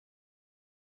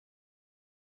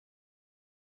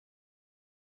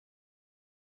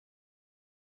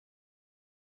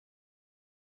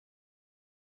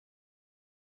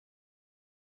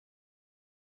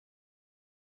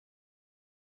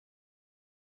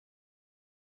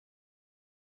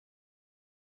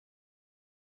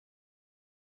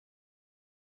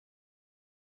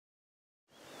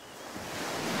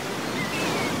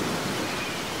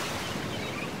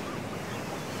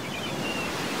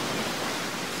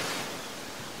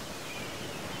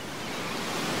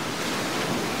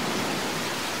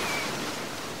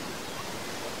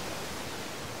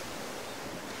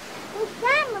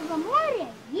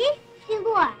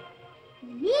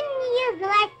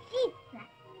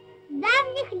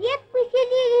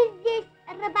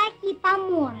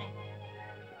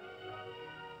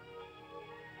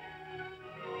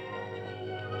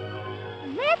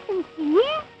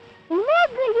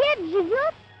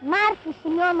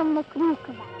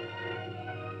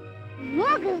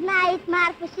Много знает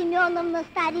Марфа Семёновна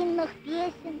старинных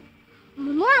песен,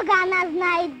 много она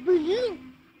знает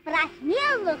былин про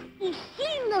смелых и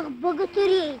сильных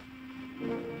богатырей.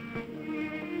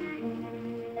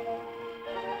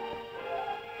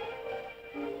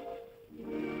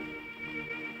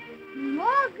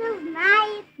 Много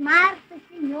знает Марфа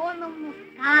Семёновна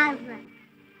сказок,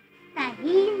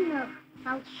 старинных,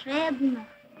 волшебных.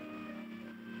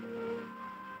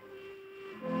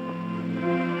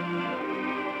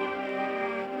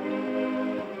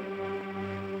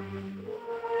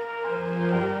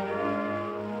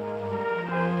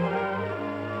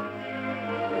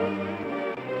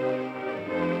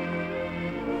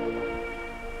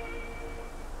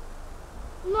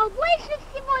 Но больше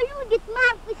всего любит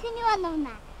Марфа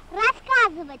Семёновна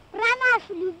рассказывать про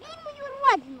нашу любимую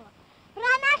родину,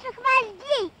 про наших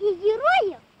вождей и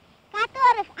героев,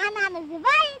 которых она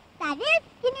называет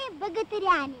советскими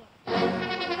богатырями.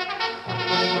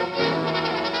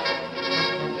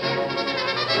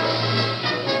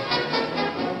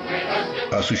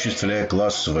 Осуществляя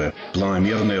классовое,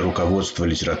 планомерное руководство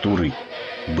литературой,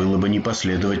 было бы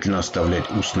непоследовательно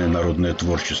оставлять устное народное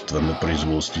творчество на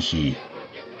произвол стихии.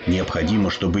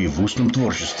 Необходимо, чтобы и в устном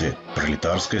творчестве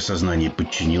пролетарское сознание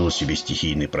подчинило себе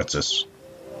стихийный процесс.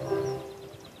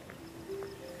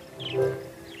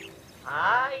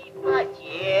 Ай,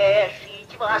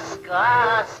 потешить вас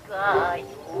сказкою.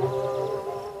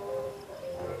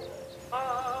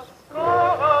 А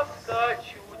сказка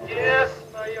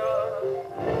чудесная.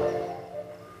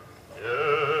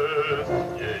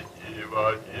 Песни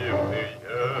диводивные.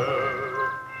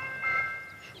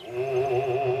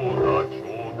 Чудо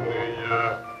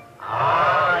чудные.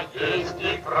 А есть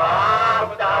и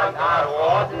правда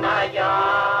народная.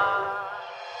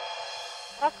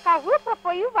 Расскажу,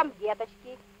 пропою вам,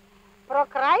 деточки, про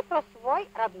край, про свой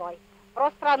родной, про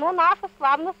страну нашу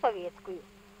славную советскую.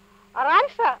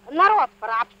 Раньше народ в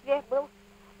рабстве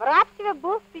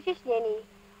был в притеснении.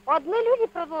 Одни люди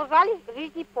продолжали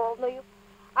жизнь полную,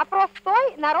 а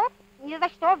простой народ ни за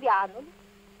что вянул.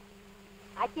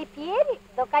 А теперь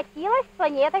докатилась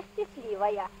планета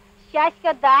счастливая.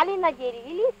 Счастье дали,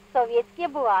 наделили советские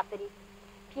бухгалтеры.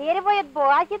 Первый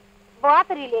отбыватель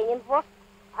Ленин вождь,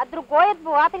 а другой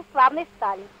отбыватель славный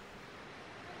Сталин.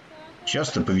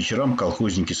 Часто по вечерам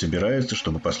колхозники собираются,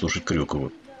 чтобы послушать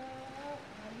Крюкову.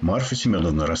 Марфа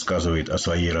Семёновна рассказывает о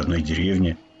своей родной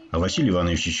деревне, о Василии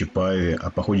Ивановиче Чапаеве, о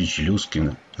походе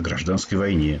Челюскина, о гражданской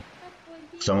войне.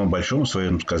 В самом большом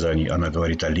своем сказании она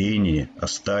говорит о Ленине, о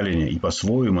Сталине и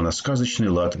по-своему на сказочный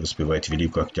лад воспевает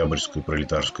Великую Октябрьскую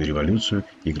пролетарскую революцию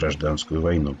и гражданскую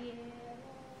войну.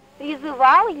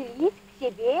 Призывал Ильич к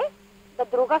себе до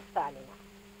друга Сталина.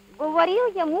 Говорил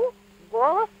ему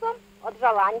голосом от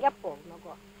желания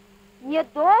полного: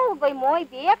 недолгой мой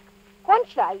век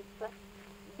кончается.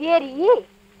 Бери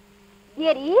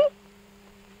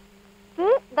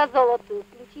ты да золотые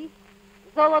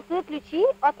ключи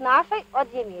от нашей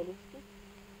отземелищи.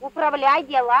 Управляй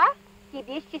дела,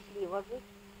 тебе счастливо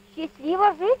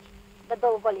жить, да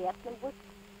долголетным быть.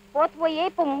 По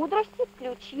твоей помудрости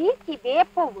ключи тебе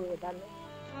повыданы.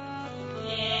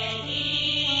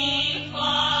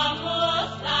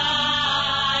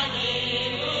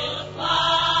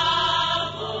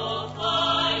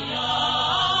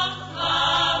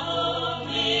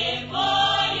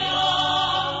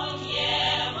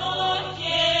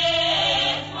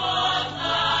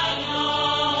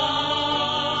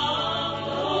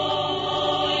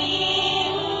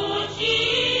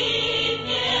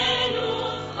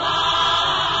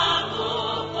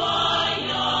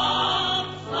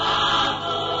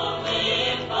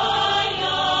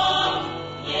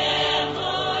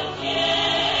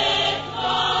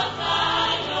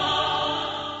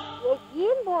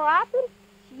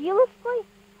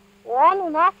 Он у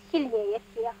нас сильнее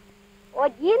всех.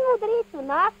 Один мудрец у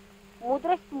нас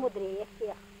мудрость мудрее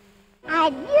всех.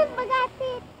 Один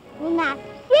богатырь у нас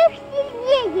всех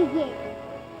сильнее есть.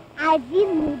 Один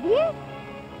мудрец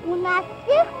у нас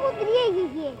всех мудрее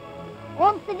есть.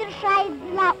 Он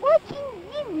совершает дела очень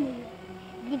дивные,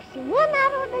 для всего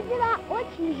народа дела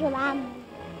очень желанные.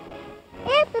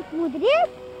 Этот мудрец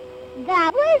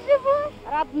дорогой живой.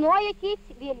 Родной отец,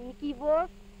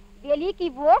 великий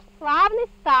вождь, славный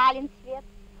Сталин свет.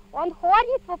 Он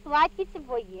ходит во платьице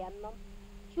военном.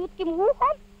 Чутким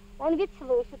ухом он ведь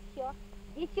слышит все.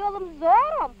 Веселым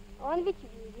взором он ведь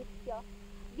видит все.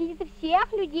 Видит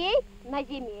всех людей на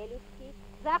земелюшке.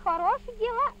 За хорошие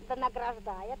дела да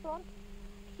награждает он.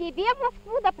 К себе в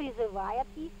Москву да призывает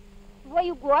их.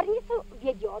 Свою горницу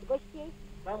ведет гостей.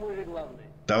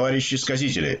 Товарищи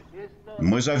сказители,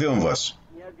 мы зовем вас.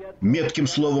 Метким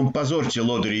словом позорьте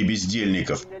лодырей и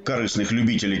бездельников, корыстных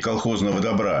любителей колхозного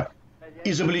добра.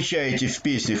 Изобличайте в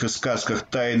песнях и сказках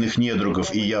тайных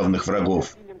недругов и явных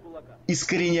врагов.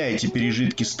 Искореняйте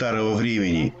пережитки старого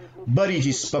времени.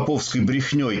 Боритесь с поповской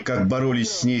брехней, как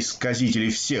боролись с ней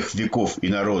сказители всех веков и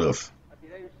народов.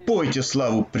 Пойте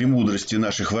славу премудрости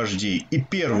наших вождей, и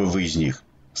первого из них,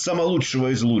 самолучшего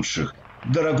из лучших,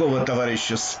 дорогого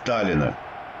товарища Сталина.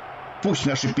 Пусть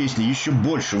наши песни еще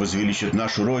больше возвеличат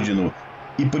нашу Родину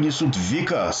и понесут в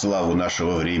века славу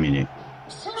нашего времени.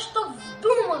 Все, что в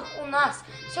думах у нас,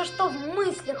 все, что в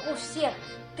мыслях у всех,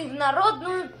 ты в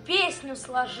народную песню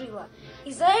сложила.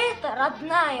 И за это,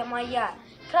 родная моя,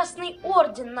 Красный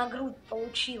орден на грудь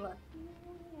получила.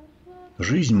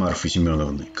 Жизнь Марфы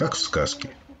Семеновны, как в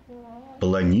сказке.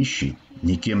 Была нищей,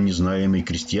 никем не знаемой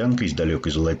крестьянкой из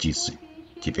далекой Золотицы.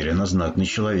 Теперь она знатный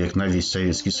человек на весь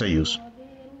Советский Союз.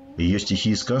 Ее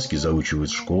стихи и сказки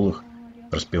заучивают в школах,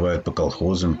 распевают по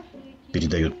колхозам,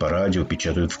 передают по радио,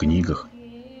 печатают в книгах.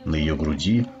 На ее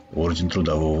груди орден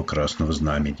Трудового Красного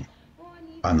Знамени.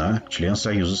 Она член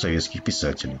Союза советских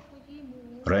писателей.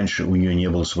 Раньше у нее не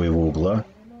было своего угла,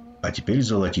 а теперь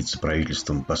Золотица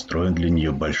правительством построен для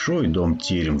нее большой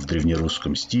дом-терем в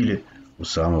древнерусском стиле у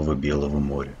самого Белого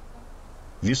моря.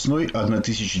 Весной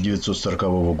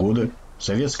 1940 года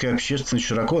советская общественность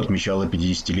широко отмечала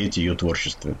 50-летие ее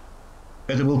творчества.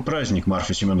 Это был праздник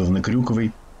Марфы Семеновны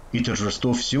Крюковой и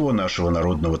торжество всего нашего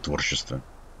народного творчества.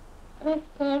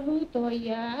 Расскажу то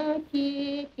я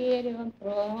теперь вам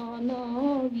про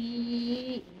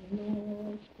новиночку,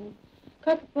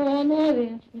 как по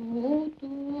новесну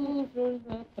тоже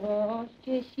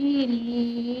затрасьте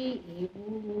сиреневую.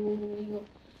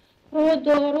 Про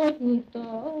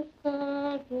дородных-то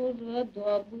скажу же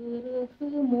добрых и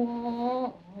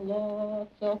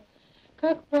молодцев,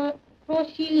 как про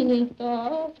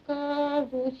сильных-то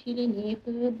скажу сильных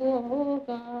и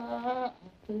богатырей.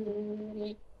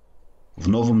 В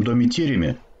новом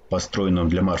доме-тереме, построенном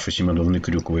для Марфы Семеновны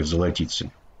Крюковой в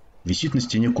Золотице, висит на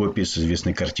стене копия с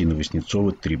известной картины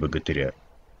Васнецова «Три богатыря».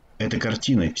 Эта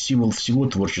картина – символ всего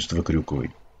творчества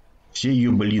Крюковой. Все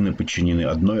ее былины подчинены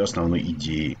одной основной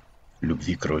идее –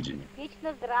 любви к родине.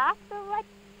 Вечно здравствовать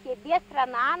тебе,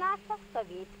 страна наша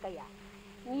советская.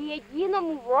 Ни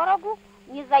единому ворогу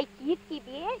не зайти к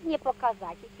тебе, не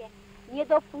показать тебе. Не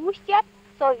допустят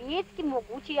советские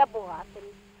могучие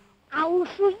богатыри. А уж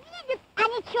увидят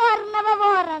они черного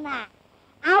ворона,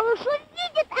 а уж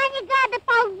увидят они гада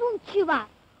ползучего,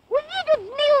 увидят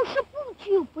змею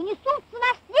шипучую, понесутся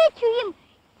навстречу им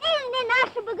сильные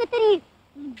наши богатыри,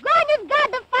 сгонят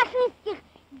гадов фашистских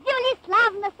с земли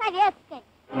славно-советской.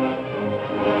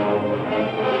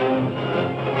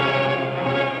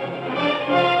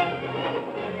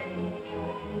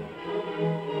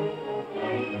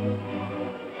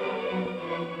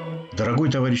 Дорогой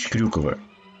товарищ Крюкова,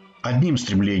 одним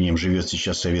стремлением живет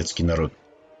сейчас советский народ –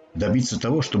 добиться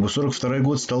того, чтобы 1942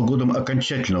 год стал годом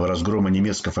окончательного разгрома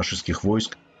немецко-фашистских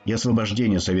войск и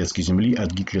освобождения советской земли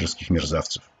от гитлеровских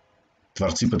мерзавцев.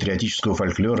 Творцы патриотического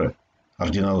фольклора –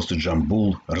 ординаловцы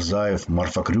Джамбул, Рзаев,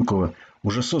 Марфа Крюкова –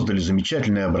 уже создали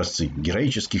замечательные образцы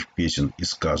героических песен и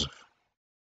сказов.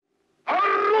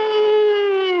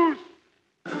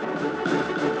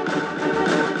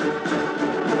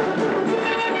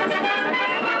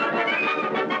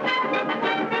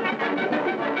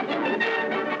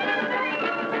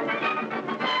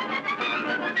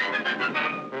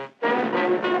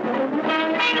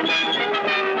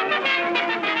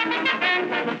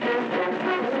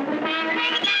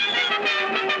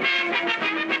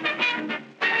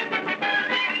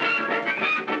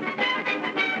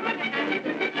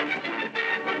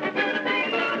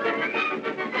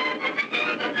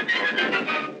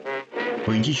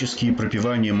 Поэтические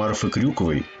пропевания Марфы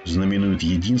Крюковой знаменуют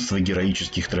единство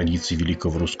героических традиций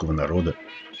великого русского народа,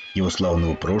 его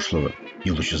славного прошлого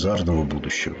и лучезарного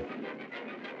будущего.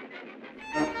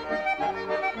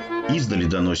 Издали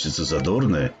доносится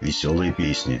задорная, веселая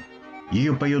песня.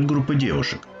 Ее поет группа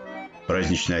девушек.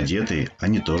 Празднично одетые,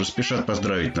 они тоже спешат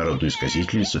поздравить народную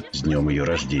сказительницу с днем ее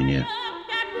рождения.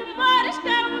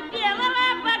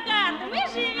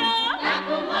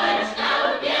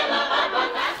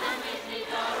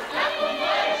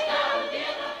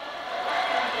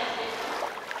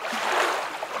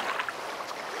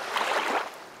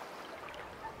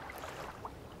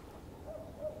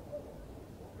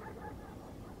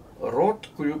 Род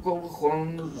Крюковых,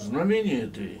 он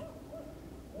знаменитый.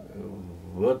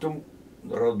 В этом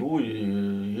роду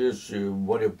и есть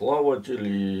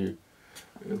мореплаватели,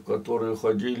 которые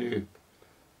ходили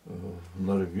в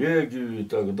Норвегию и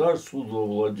тогда,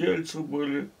 судовладельцы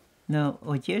были. Но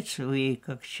отец, вы,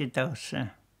 как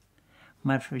считался,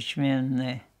 Марфа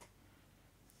Семёновна.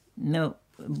 Ну,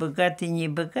 богатый, не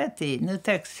богатый, но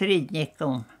так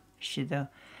средняком считал.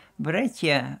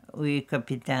 Братья у и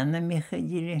капитанами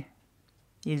ходили,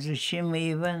 Изучим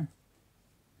и Иван.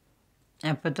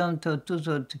 А потом-то тут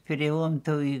вот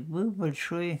перелом-то у них был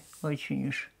большой, очень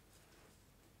уж.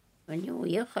 Они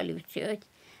уехали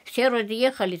все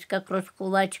разъехались, как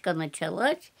раскулачка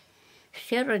началась,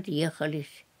 все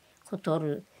разъехались,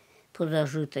 которые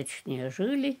позажиточнее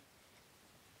жили.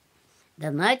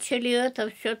 Да начали это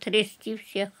все трясти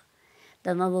всех,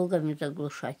 да налогами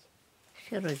заглушать.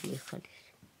 Все разъехались.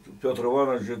 Петр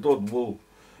Иванович и тот был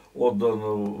отдан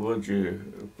в эти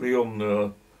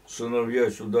приемные сыновья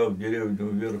сюда, в деревню,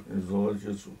 в Верхнюю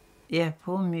Золотицу. Я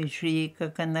помню, что ей,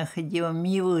 как она ходила,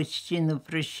 милостину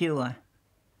просила.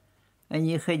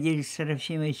 Они ходили с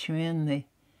Марфой Семёновной.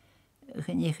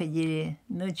 Они ходили,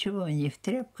 ну чего, они в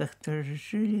тряпках тоже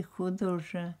жили, худо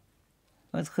уже.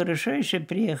 Вот хорошо еще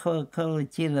приехала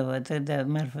Колотилова, тогда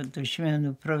Марфа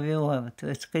Семёновну провела,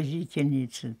 вот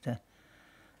сказительницу-то.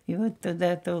 И вот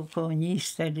тогда-то около ней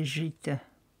стали жить-то.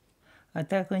 А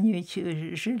так они ведь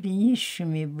жили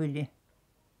нищими были.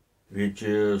 Ведь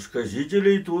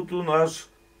сказителей тут у нас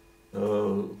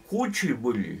кучи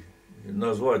были,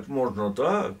 назвать можно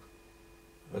так.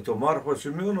 Это Марфа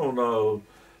Семёновна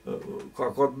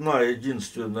как одна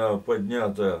единственная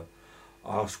поднятая,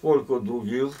 а сколько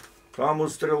других. Там и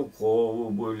Стрелковы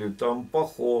были, там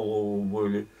Пахоловы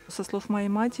были. Со слов моей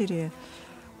матери,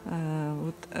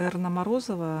 вот Эрна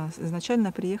Морозова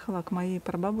изначально приехала к моей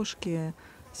прабабушке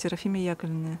Серафиме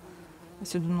Яковлевне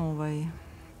Седуновой.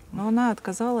 Но она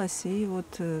отказалась и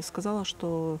вот сказала,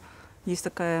 что есть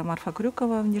такая Марфа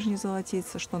Крюкова в Нижней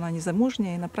Золотице, что она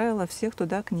незамужняя, и направила всех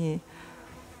туда к ней.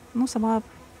 Ну, сама,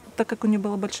 так как у нее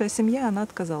была большая семья, она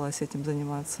отказалась этим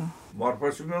заниматься.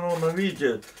 Марфа Семеновна,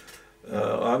 видите,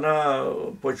 она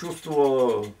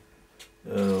почувствовала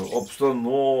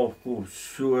обстановку,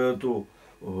 всю эту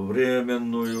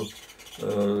временную.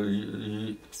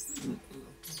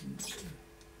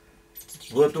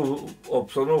 В эту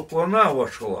обстановку она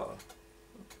вошла,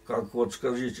 как вот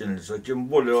сказительница. Тем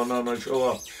более она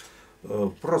начала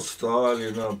про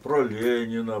Сталина, про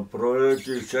Ленина, про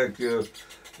эти всякие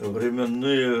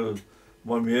временные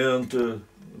моменты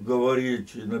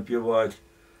говорить и напевать.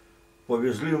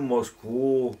 Повезли в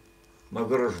Москву,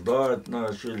 награждать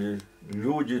начали.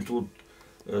 Люди тут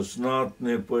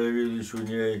знатные появились у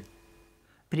ней.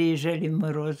 Приезжали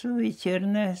Морозовы,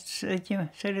 Терна с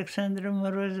Александром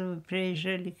Морозовым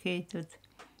приезжали к ней тут.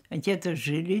 А те-то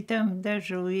жили там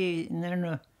даже,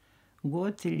 наверное,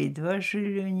 год или два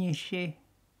жили у них.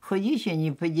 Ходить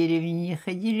они по деревне не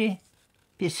ходили,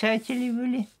 писатели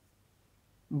были.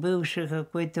 Бывший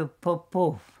какой-то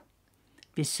Попов,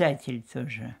 писатель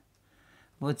тоже.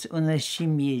 Вот у нас в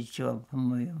семье ездила,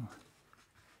 по-моему.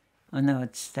 Она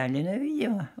вот Сталина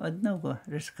видела, одного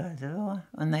рассказывала.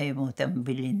 Она ему там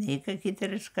былины какие-то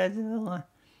рассказывала.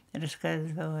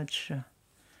 Рассказывала, что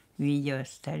видела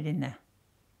Сталина.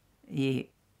 И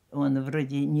он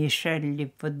вроде не шалили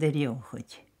подарил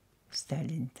хоть,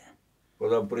 Сталин-то.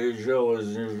 Когда приезжала из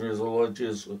Нижней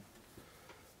Золотицы,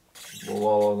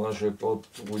 бывала, значит, вот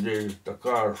у ней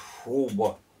такая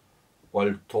шуба,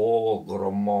 пальто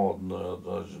громадное,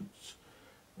 значит,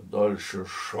 дальше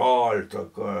шаль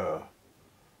такая.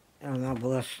 Она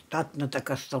была статная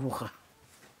такая старуха.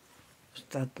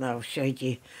 Статная, все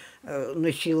эти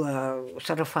носила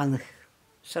сарафаны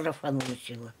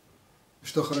носила.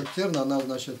 Что характерно, она,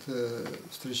 значит,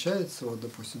 встречается, вот,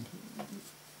 допустим,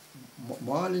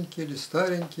 маленький или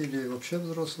старенький, или вообще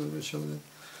взрослый человек.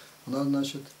 Она,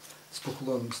 значит, с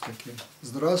поклоном с таким.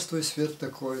 Здравствуй, свет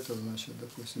такой-то, значит,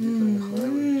 допустим, Виктор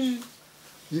Михайлович.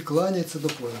 И кланяется до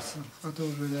пояса. Это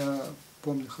уже я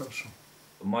помню хорошо.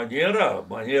 Манера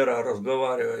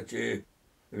разговаривать и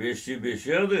вести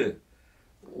беседы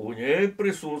у ней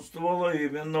присутствовала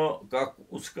именно как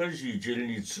у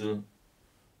сказительницы.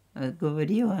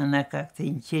 Говорила она как-то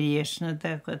интересно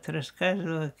так вот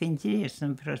рассказывала, как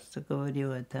интересно просто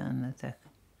говорила-то она так.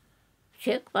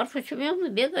 Все к Марфе Семёновне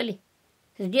бегали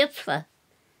с детства.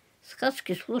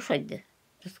 Сказки слушать, да,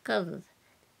 рассказывать.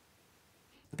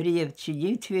 Придет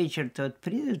сидит вечер, тот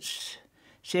придут с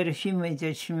Серафимой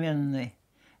Семёновной.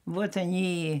 Вот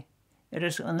они,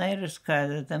 она и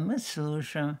рассказывает, а мы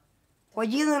слушаем.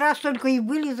 Один раз только и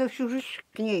были за всю жизнь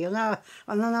к ней. Она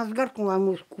нас гаркнула, а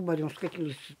мы с кубарем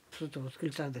скатились с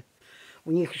крыльца. Да.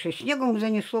 У них еще снегом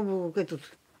занесло было этот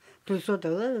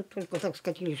крыльцо-то, да? Только так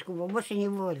скатились кубом, больше не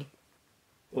бывали.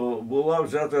 Была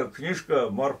взята книжка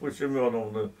Марфы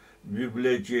Семёновны в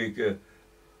библиотеке.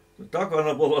 Так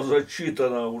она была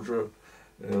зачитана уже,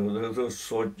 это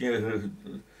сотни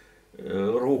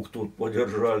рук тут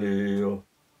подержали ее.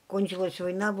 Кончилась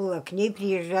война была, к ней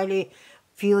приезжали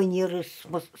пионеры с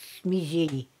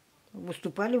Мизени.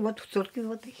 Выступали вот в церкви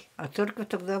в этой. А церковь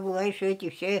тогда была еще эти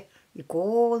все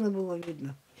иконы было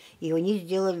видно. И они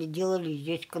делали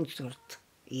здесь концерт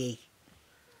ей.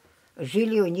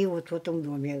 Жили они вот в этом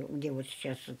доме, где вот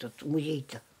сейчас этот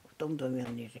музей-то. В том доме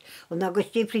они жили. Она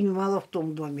гостей принимала в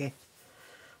том доме.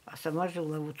 А сама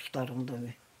жила вот в старом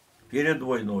доме. Перед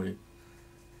войной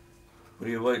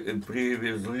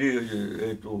привезли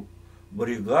эту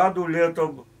бригаду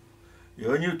летом. И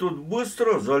они тут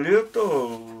быстро за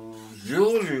лето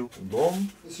сделали дом.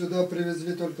 Сюда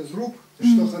привезли только с рук.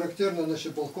 Что характерно,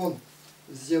 значит, балкон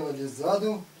сделали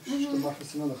сзаду, что Марфа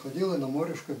Семёновна ходила, на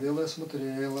морюшко белое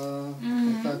смотрела.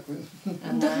 Вот так вот.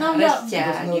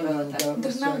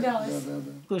 Вдохновлялась.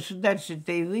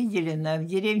 Государство-то и выделено, а в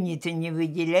деревне-то не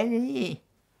выделяли ей.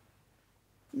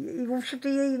 И вообще-то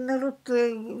ей народ,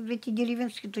 эти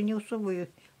деревенские-то не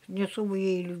особо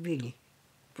ей любили.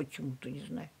 Почему-то, не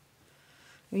знаю.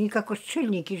 Они как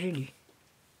отшельники жили.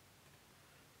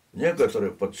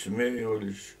 Некоторые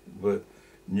подсмеивались,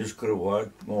 не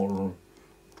скрывать можно.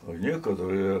 А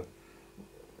некоторые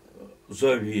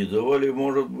завидовали,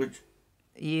 может быть.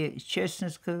 И, честно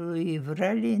скажу, и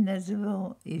врали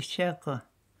называл, и всяко.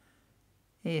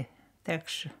 И так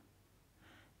что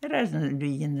разные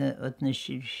люди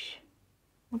относились.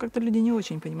 Ну, как-то люди не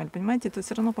очень понимали. Понимаете, это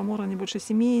все равно поморы, они больше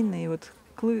семейные, вот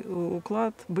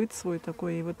уклад, быт свой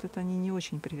такой, и вот это они не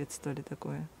очень приветствовали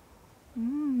такое.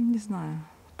 Не знаю.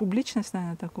 Публичность,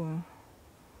 наверное, такую.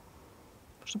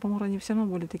 Потому что поморы, они все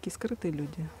равно были такие скрытые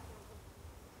люди.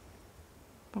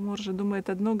 Помор же думает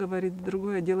одно, говорит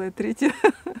другое, делает третье.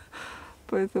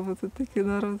 Поэтому это такой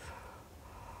народ.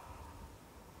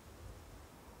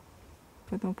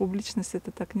 Поэтому публичность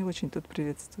это так не очень тут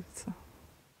приветствуется.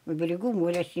 На берегу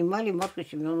моря снимали Марфу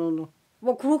Семёновну.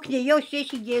 Вокруг нее все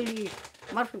сидели.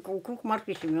 Вокруг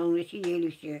Марфы Семёновны сидели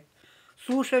все.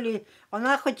 Слушали.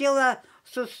 Она хотела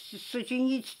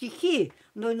сочинить стихи,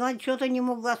 но она что-то не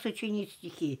могла сочинить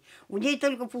стихи. У ней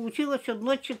только получилось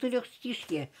одно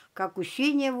 4-стишье, как у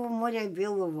синего моря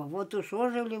белого. Вот уж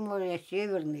ожили моря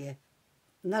северные.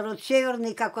 Народ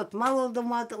северный, как от малого до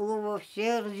малого,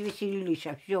 все развеселились,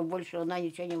 а все, больше она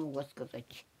ничего не могла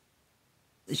сказать.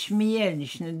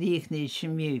 Смеялись над их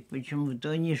семьей почему-то.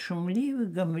 Они шумливы,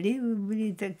 гомливы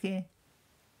были такие.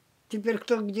 Теперь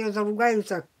кто где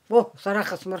заругаются, о,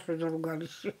 Сараха с Марфой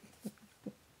заругались.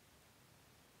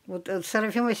 Вот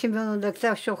Серафима Семёновна,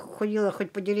 так все ходила,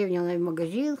 хоть по деревне, она и в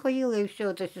магазин ходила, и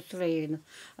все, это сестра ей.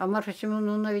 А Марфа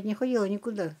Семёновна, она ведь не ходила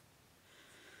никуда.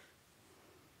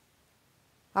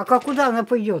 А как куда она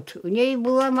пойдет? У ней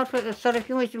была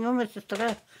Серафима Семёновна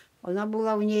сестра. Она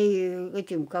была в ней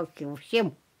этим, как его,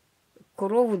 всем.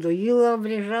 Корову доила,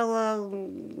 обрежала,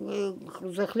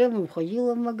 за хлебом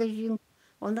ходила в магазин.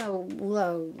 Она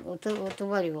была,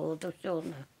 отоваривала, это все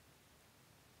она.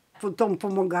 Потом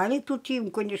помогали тут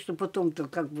им, конечно, потом-то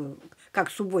как бы,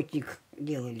 как субботник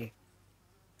делали.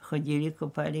 Ходили,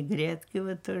 копали грядки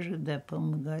вот тоже, да,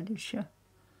 помогали все.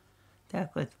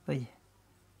 Так вот,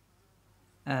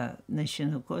 а на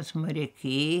сенокос моряки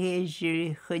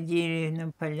ездили, ходили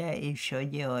на поля и все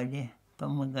делали,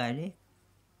 помогали.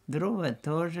 Дрова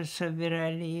тоже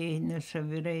собирали ей, но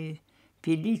собирали.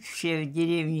 Пилить все в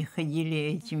деревне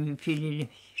ходили, этими пилили.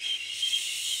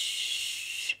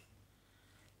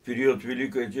 В период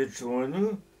Великой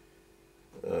Отечественной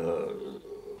войны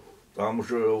там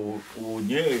же у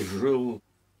ней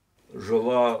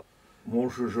жила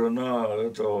муж и жена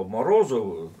этого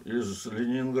Морозова из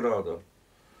Ленинграда.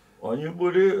 Они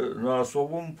были на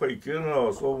особом пайке, на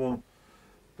особом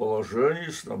положении,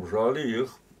 снабжали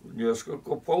их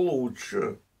несколько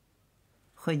получше.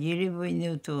 Ходили в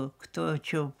войну, то кто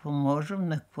что поможем,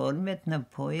 накормят,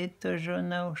 напоят тоже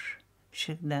она уж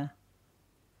всегда.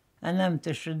 А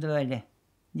нам-то что давали?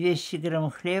 200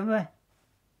 грамм хлеба,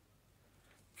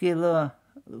 кило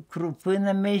крупы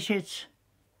на месяц,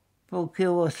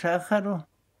 полкило сахару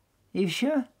и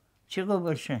все. Чего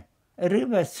больше?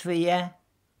 Рыба своя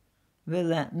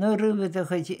была. Но рыбы-то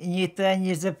хоть никто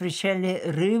не запрещали,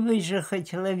 рыбы же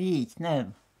хоть ловить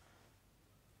нам.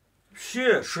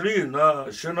 Все шли на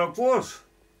сенокос,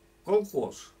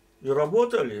 колхоз, и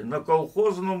работали на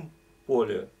колхозном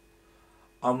поле.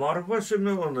 А Марфа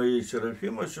Семёновна и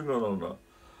Серафима Семёновна,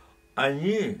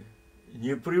 они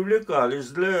не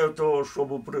привлекались для этого,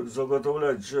 чтобы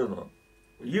заготовлять сено.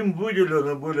 Им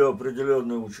выделены были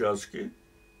определенные участки,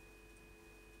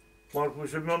 Марфа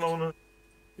Семёновна,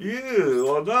 и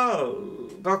она,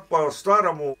 как по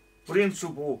старому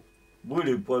принципу,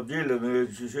 были поделены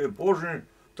эти все пожни,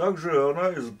 также она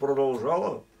и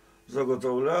продолжала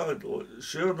заготовляют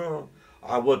сено.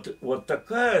 А вот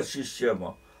такая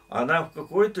система, она в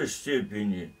какой-то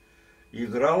степени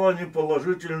играла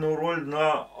неположительную роль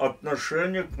на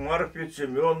отношение к Марфе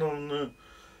Семёновне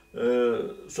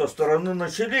со стороны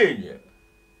населения.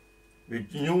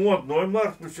 Ведь не у одной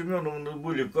Марфы Семёновны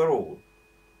были коровы,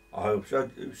 а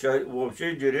во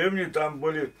всей деревне там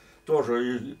были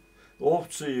тоже и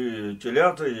овцы, и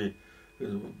телята, и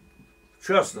в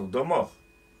частных домах.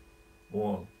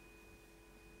 Вот.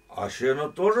 А сено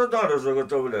тоже надо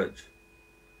заготовлять.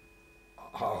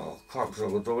 А как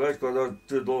заготовлять, когда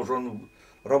ты должен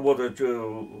работать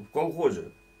в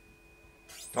колхозе?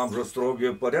 Там же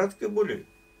строгие порядки были.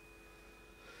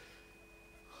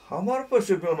 А Марфа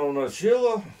Семёновна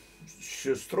села с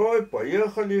сестрой,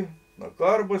 поехали на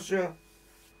карбасе,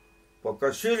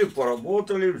 покосили,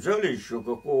 поработали, взяли еще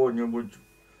какого-нибудь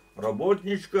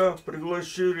работничка,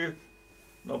 пригласили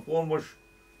на помощь.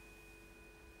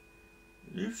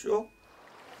 И все.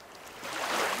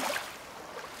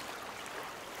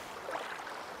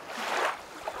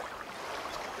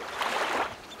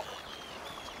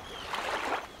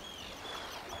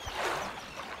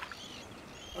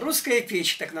 Русская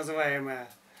печь, так называемая,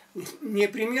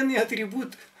 непременный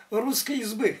атрибут русской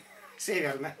избы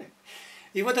северной.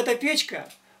 И вот эта печка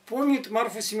помнит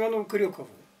Марфу Семёновну Крюкову.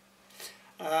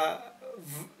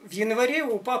 В январе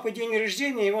у папы день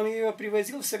рождения, и он ее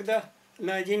привозил всегда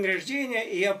на день рождения.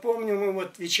 И я помню, мы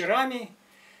вот вечерами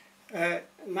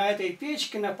на этой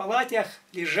печке, на палатях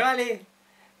лежали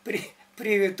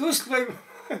при тусклом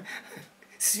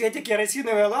свете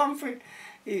керосиновой лампы.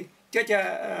 И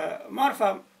тетя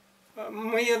Марфа,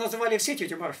 мы ее называли все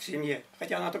тетя Марфа в семье,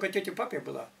 хотя она только тетя папе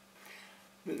была,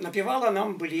 напевала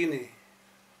нам блины.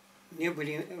 Мне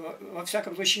блины, во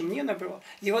всяком случае, мне напевала.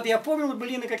 И вот я помнил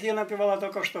блины, как я напевала,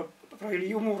 только что про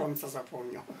Илью Муромца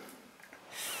запомнил.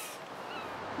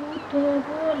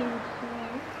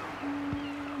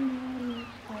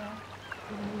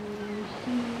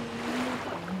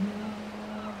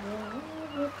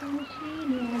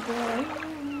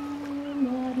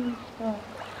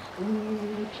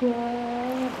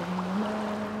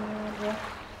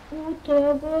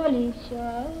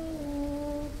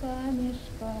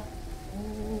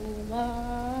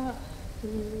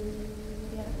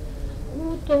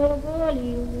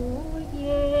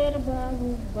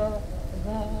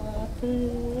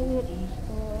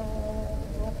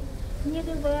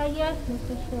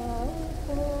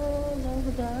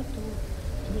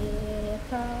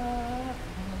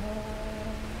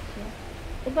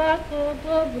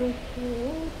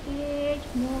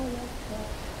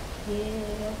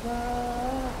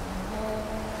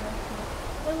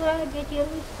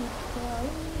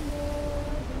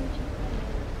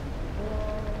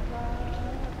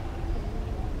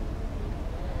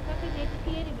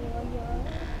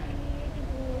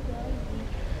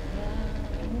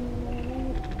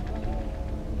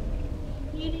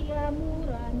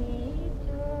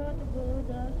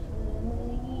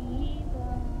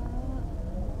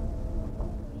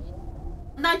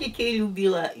 Она детей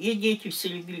любила, и дети все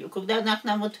любили. Когда она к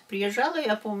нам вот приезжала,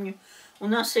 я помню, у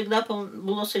нас всегда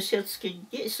было соседские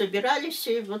дети, собирались,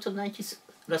 и вот она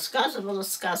рассказывала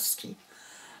сказки.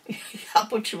 Я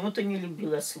почему-то не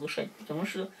любила слушать, потому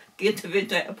что где-то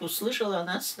я услышала,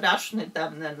 она страшная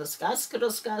там, наверное, сказки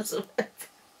рассказывает.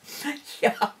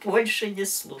 Я больше не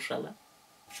слушала.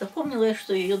 Запомнила я,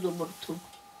 что ее доброту.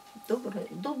 Добрая.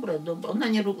 Она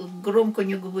громко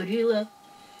не говорила,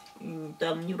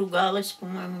 там не ругалась,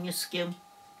 по-моему, ни с кем.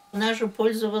 Она же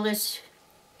пользовалась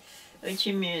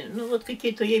этими, ну вот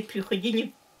какие-то ей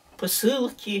приходили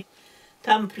посылки.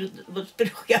 Там, вот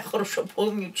я хорошо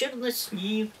помню,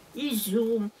 чернослив,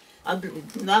 изюм. А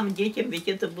нам, детям, ведь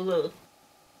это было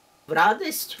в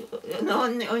радость. Но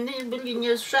они были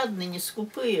не жадные, не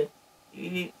скупые.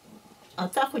 А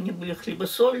так они были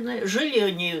хлебосольные. Жили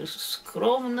они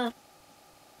скромно.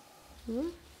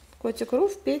 Котик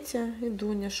Руф, Петя и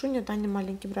Дуня, Шуня, Таня,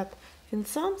 маленький брат.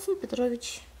 Винсант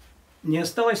Петрович. Не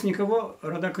осталось никого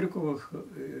рода Крюковых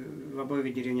в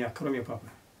обоих деревнях, кроме папы.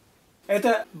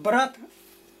 Это брат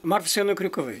Марфы Семёновны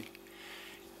Крюковой,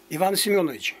 Иван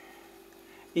Семенович.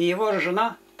 И его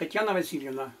жена Татьяна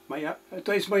Васильевна,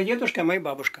 то есть мой дедушка, моя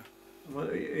бабушка.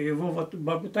 Его вот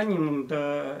бабу Танину,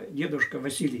 да, дедушка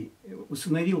Василий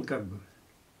усыновил как бы.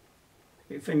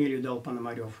 И фамилию дал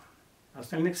Пономарев.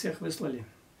 Остальных всех выслали.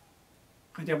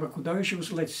 Хотя бы куда еще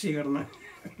высылать? Северно.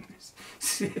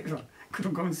 Север.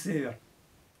 Кругом север.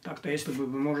 Так-то, если бы,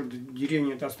 может,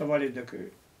 деревни-то оставались, так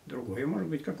другое, может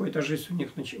быть, какой-то жизнь у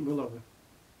них была бы.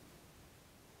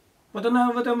 Вот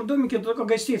она в этом домике только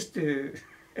гостей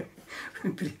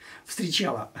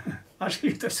встречала. А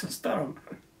жили-то все в старом.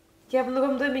 Я в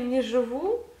новом доме не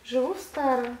живу, живу в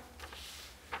старом.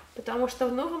 Потому что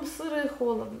в новом сыро и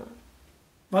холодно.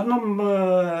 В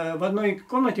одной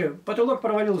комнате потолок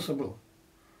провалился был.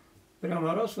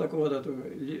 Прямо раз так вот это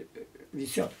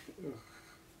висят.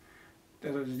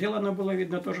 Это сделано было,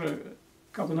 видно, тоже,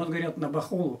 как у нас говорят, на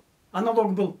бахолу. А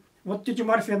налог был. Вот тете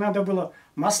Марфе надо было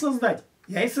масло сдать,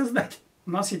 яйца сдать.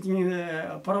 У нас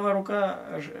правая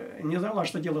рука не знала,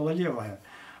 что делала левая.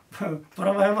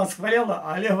 Правая восхваляла,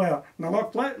 а левая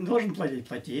налог должен платить.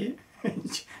 Плати.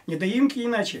 Недоимки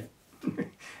иначе.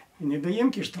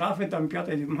 Недоимки, штрафы там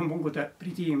пятое могут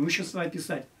прийти, имущество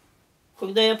описать.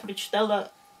 Когда я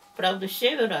прочитала «Правду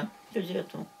Севера»,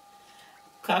 газету,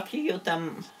 как ее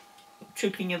там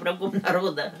чуть ли не врагом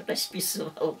народа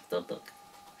расписывал кто-то,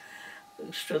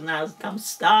 что нас там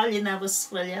Сталина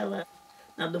восхваляла,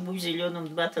 на дубу зеленом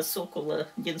два-то сокола,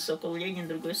 один сокол Ленин,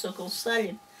 другой сокол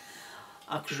Сталин.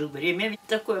 А же время ведь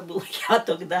такое было, я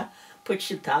тогда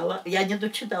почитала, я не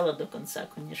дочитала до конца,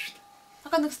 конечно.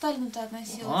 Как она к Сталину-то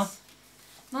относилась?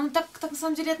 Но она так на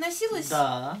самом деле относилась?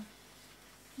 Да.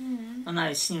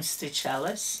 Она с ним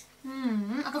встречалась.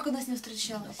 А как она с ним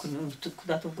встречалась? Ну,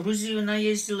 куда-то в Грузию она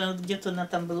ездила, где-то она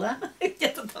там была,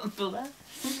 где-то там была.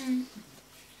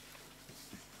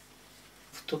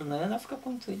 В турне она в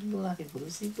каком-то была, и в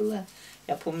Грузии была.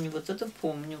 Я помню, вот это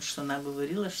помню, что она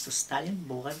говорила, что Сталин в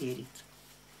Бога верит.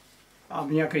 А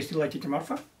меня крестила тетя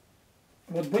Марфа.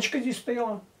 Вот бочка здесь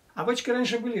стояла. А бочки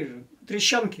раньше были же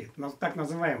трещанки, так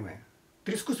называемые.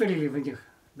 Треску солили в них.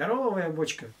 Здоровая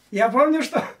бочка. Я помню,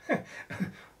 что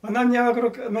она меня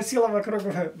носила вокруг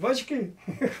бочки.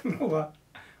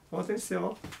 Вот и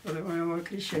все. Это мое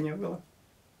крещение было.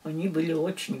 Они были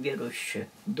очень верующие.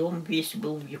 Дом весь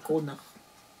был в иконах.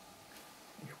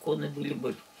 Иконы были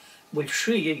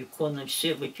большие иконы,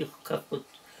 все в этих, как вот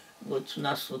у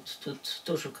нас вот тут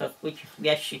тоже, как в этих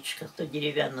ящичках-то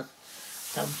деревянных.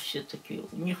 Там все такие,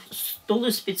 у них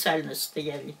столы специально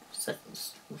стояли.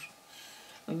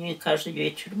 Они каждый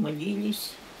вечер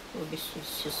молились, обе с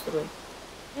сестрой.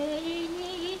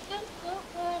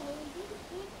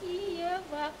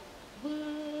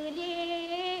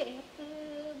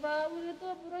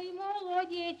 Добрый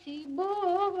молодец и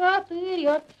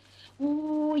богатырь,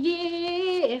 уехал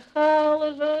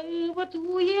живот,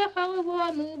 уехал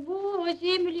вон во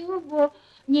землю, во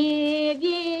неверную,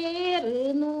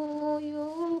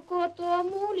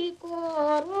 котому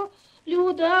ликору,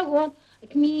 людогон,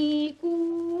 к Микулину,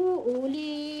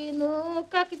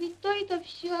 как ведь то-то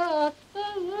все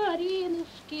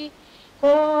старинушки,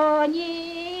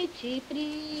 конец и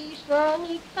пришел,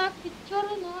 и как ведь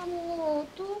черному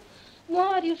ту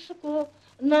морюшку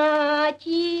на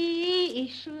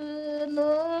тишину,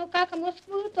 как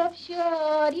Москву-то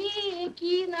все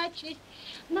реки на честь,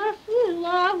 на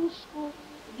Сылавушку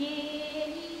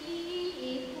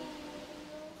вели.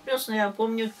 Прекрасно, я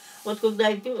помню, вот когда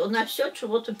она все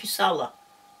чего-то писала.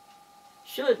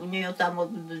 Все, у нее там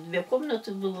вот 2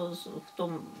 комнаты было в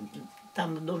том,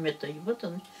 там в доме-то, и вот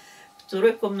он, в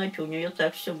 2 комнате у нее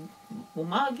так все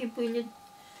бумаги были.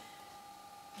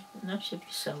 Она все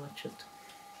писала что-то.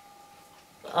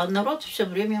 А народ все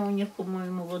время у них,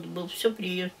 по-моему, вот был все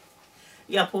приезжал.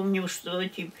 Я помню, что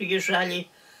эти приезжали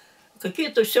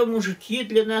какие-то все мужики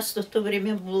для нас в то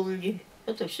время были.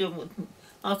 Это все.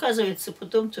 А оказывается,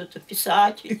 потом-то это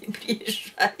писатели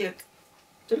приезжали.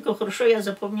 Только хорошо я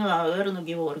запомнила Эрну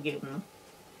Георгиевну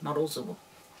Морозову.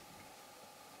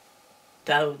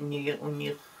 Та у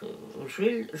них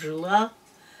жила,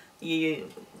 и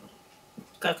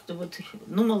как-то вот,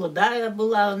 ну, молодая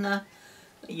была она,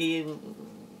 и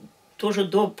тоже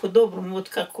по-доброму, вот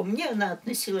как ко мне она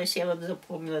относилась, я вот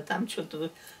запомнила, там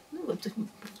что-то, ну, вот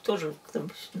тоже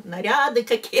там наряды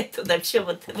какие-то, да, все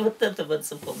вот это вот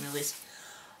запомнилось.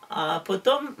 А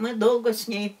потом мы долго с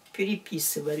ней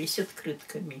переписывались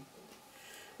открытками.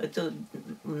 Это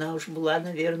она уж была,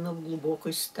 наверное, в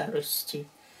глубокой старости.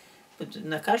 Вот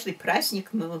на каждый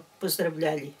праздник мы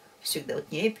поздравляли. Всегда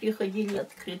от ней приходили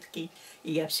открытки,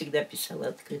 и я всегда писала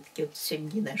открытки от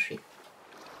семьи нашей.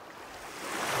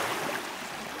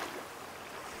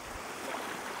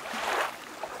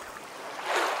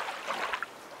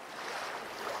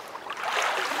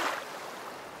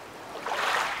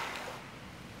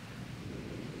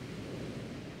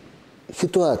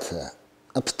 Ситуация,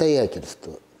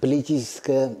 обстоятельства,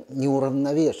 политическая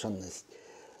неуравновешенность,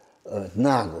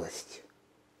 наглость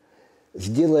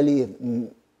сделали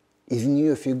из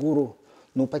нее фигуру,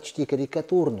 ну, почти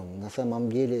карикатурную. На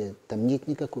самом деле там нет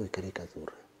никакой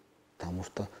карикатуры, потому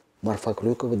что Марфа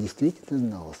Крюкова действительно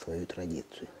знала свою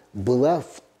традицию. Была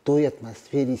в той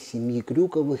атмосфере семьи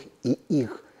Крюковых и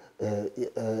их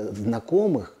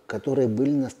знакомых, которые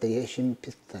были настоящими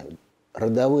певцами.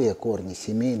 Родовые корни,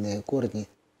 семейные корни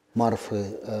Марфы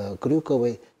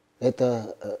Крюковой –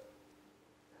 это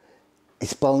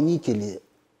исполнители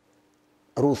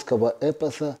русского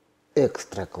эпоса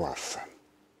экстра-класса.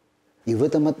 И в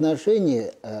этом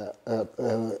отношении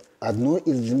одной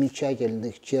из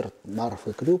замечательных черт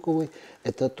Марфы Крюковой –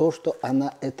 это то, что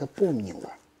она это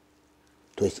помнила.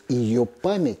 То есть ее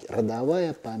память,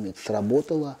 родовая память,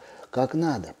 сработала как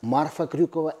надо. Марфа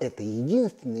Крюкова – это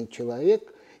единственный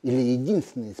человек или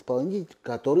единственный исполнитель,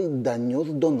 который донес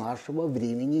до нашего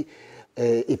времени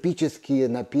эпические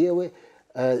напевы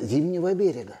 «Зимнего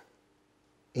берега».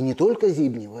 И не только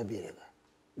 «Зимнего берега»,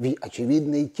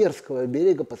 очевидно, и Терского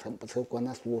берега, поскольку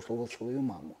она слушала свою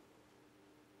маму.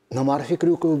 На Марфе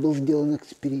Крюковой был сделан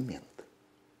эксперимент.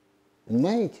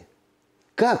 Понимаете?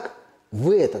 Как в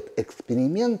этот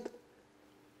эксперимент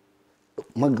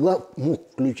мог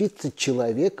включиться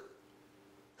человек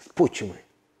с почвы,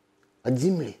 от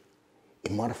земли. И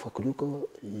Марфа Крюкова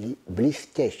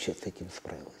блестяще с этим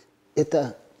справилась.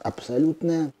 Это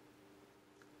абсолютное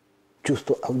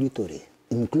чувство аудитории,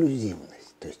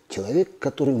 инклюзивность. То есть человек,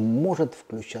 который может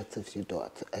включаться в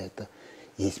ситуацию. А это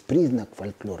есть признак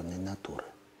фольклорной натуры.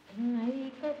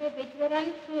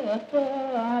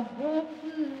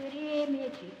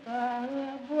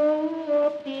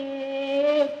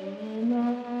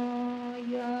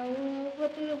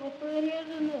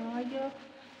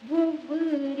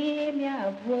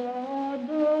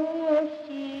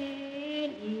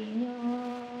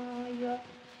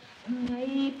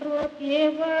 И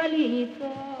пропевали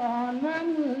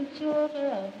нам все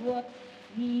живот.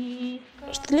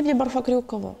 Что для меня Марфа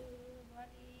Крюкова?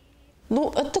 Ну,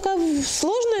 это такая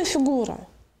сложная фигура.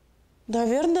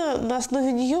 Наверное, на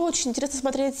основе нее очень интересно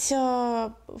смотреть,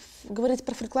 говорить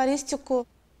про фольклористику,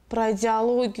 про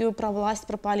идеологию, про власть,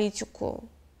 про политику.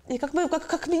 И как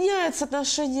меняется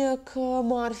отношение к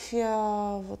Марфе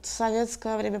вот, в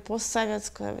советское время,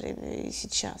 постсоветское время и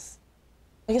сейчас.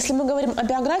 Если мы говорим о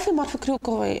биографии Марфы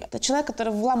Крюковой, это человек,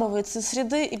 который вламывается из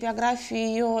среды, и биография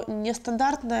ее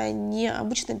нестандартная,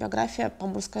 необычная биография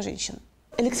поморской женщины.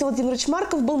 Алексей Владимирович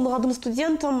Марков был молодым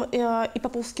студентом и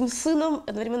поповским сыном,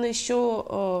 одновременно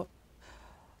еще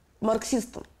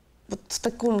марксистом. Вот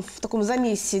в таком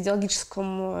замесе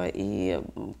идеологическом и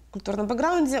культурном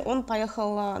бэкграунде он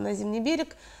поехал на Зимний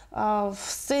берег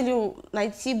с целью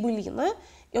найти былины,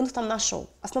 и он их там нашел.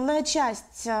 Основная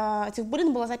часть этих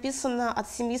былин была записана от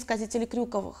семьи сказителей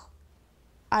Крюковых.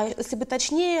 А если быть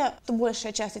точнее, то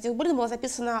большая часть этих былин была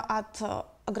записана от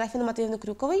Аграфены Матвеевны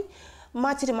Крюковой,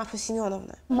 матери Марфы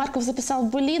Семёновны. Марков записал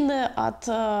былины от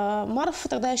Марфы,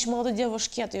 тогда еще молодой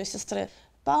девушки, от ее сестры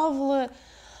Павлы.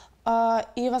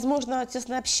 И, возможно,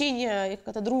 тесное общение и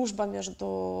какая-то дружба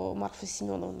между Марфой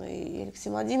Семёновной и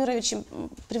Алексеем Владимировичем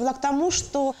привела к тому,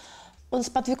 что он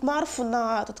сподвиг Марфу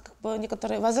на этот,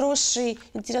 некоторый возросший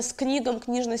интерес к книгам,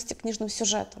 книжности, книжным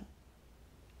сюжетам.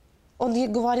 Он ей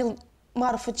говорил: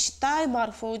 Марфа, читай,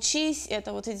 Марфа, учись.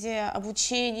 Это вот идея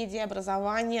обучения, идея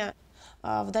образования.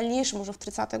 В дальнейшем, уже в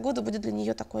 30-е годы, будет для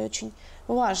нее такой очень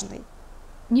важной.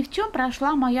 Ни в чем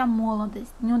прошла моя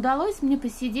молодость. Не удалось мне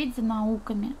посидеть за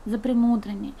науками, за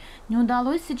премудрыми. Не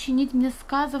удалось сочинить мне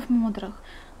сказов мудрых.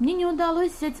 Мне не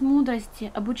удалось взять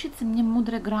мудрости, обучиться мне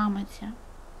мудрой грамоте.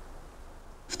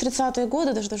 В 30-е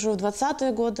годы, даже в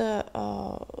 20-е годы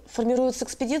формируется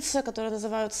экспедиция, которая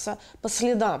называется «По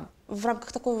следам». В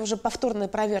рамках такой уже повторной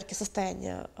проверки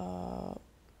состояния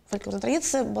фольклорной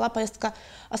традиции была поездка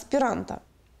аспиранта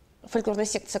фольклорной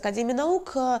секции Академии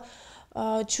наук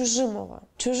Чужимова.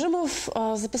 Чужимов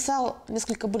записал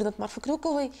несколько былин от Марфы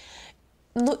Крюковой,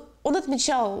 но он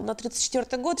отмечал на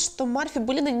 1934 год, что Марфе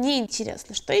былины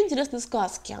неинтересны, что ей интересны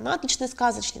сказки, она отличная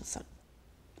сказочница.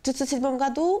 В 1937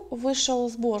 году вышел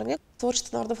сборник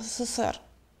 «Творчество народов СССР».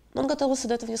 Он готовился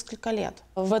до этого несколько лет.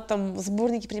 В этом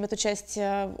сборнике принимают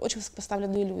участие очень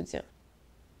высокопоставленные люди.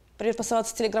 Например,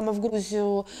 посылается телеграмма в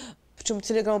Грузию, причем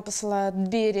телеграмму посылает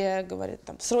Берия, говорит,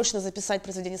 там, срочно записать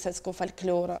произведение советского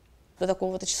фольклора до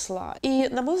такого-то числа. И,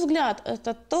 на мой взгляд,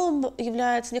 этот том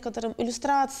является некоторым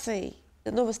иллюстрацией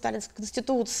новой сталинской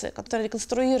конституции, которая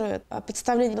реконструирует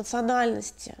представление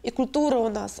национальности. И культура у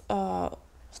нас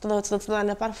становится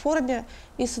национальной по форме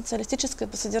и социалистической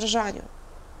по содержанию.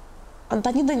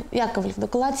 Антонина Яковлевна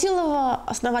Колотилова,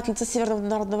 основательница Северного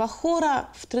народного хора,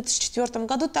 в 1934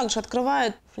 году также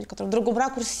открывает в некотором другом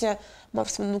ракурсе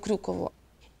Марфу Семёновну Крюкову.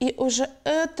 И уже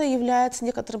это является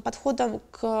некоторым подходом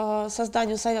к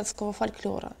созданию советского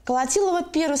фольклора. Колотилова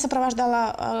первой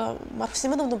сопровождала Марфу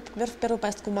Семёновну, например, в первую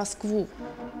поездку в Москву.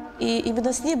 И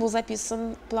именно с ней был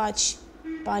записан плач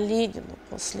по Ленину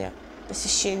после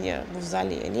посещения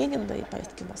мавзолея Ленина и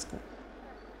поездки в Москву.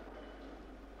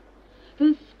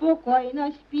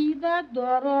 Спокойно спи, да,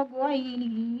 дорогой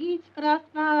Ильич,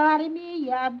 Красная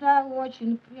Армия, да,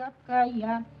 очень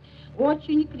крепкая,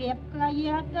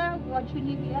 да,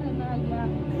 очень верная.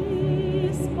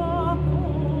 Ты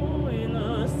спокойно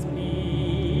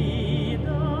спи,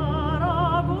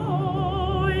 дорогой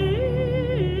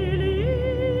Ильич,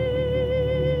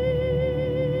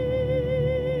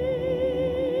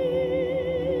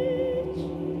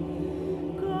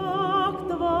 как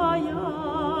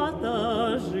твоя-то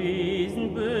жизнь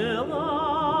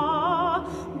была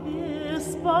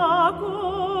беспокойная.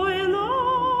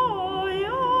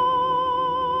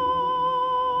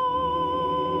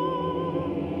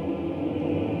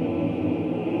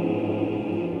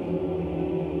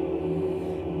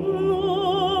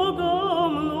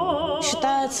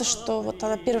 Считается, что вот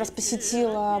она первый раз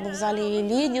посетила мавзолей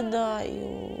Ленина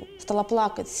и стала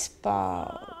плакать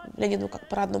по Ленину как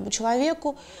по родному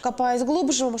человеку. Копаясь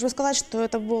глубже, мы можем сказать, что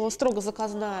это была строго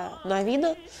заказная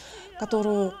новина,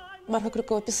 которую Марфа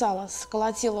Крюкова писала с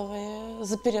Колотиловой,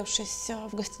 заперевшись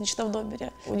в гостиничном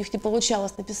номере. У них не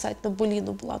получалось написать на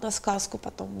былину, была на сказку,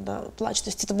 потом на плач. То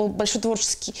есть это был большой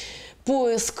творческий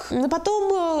поиск. Но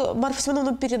потом Марфу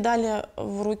Семёновну передали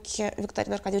в руки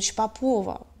Викторина Аркадьевича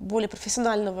Попова, более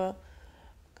профессионального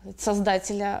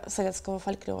создателя советского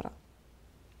фольклора.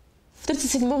 В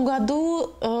 1937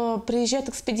 году приезжает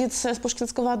экспедиция с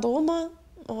Пушкинского дома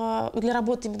для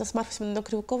работы именно с Марфой Семёновной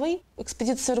Крюковой.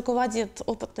 Экспедицией руководит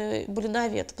опытный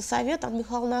былиновед, посовет Анна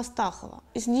Михайловна Астахова.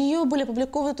 Из нее были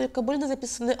опубликованы только былины,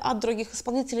 записанные от других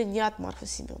исполнителей, не от Марфы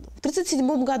Семёновны. В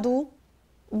 1937 году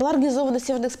была организована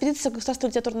северная экспедиция Государственного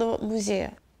литературного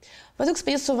музея. В эту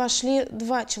экспедицию вошли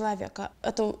 2 человека.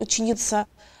 Это ученица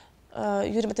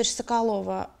Юрия Матвеевича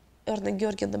Соколова, Эрна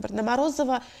Георгиевна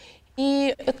Барноморозова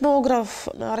и этнограф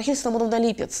Рахиль Соломоновна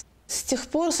Липец. С тех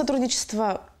пор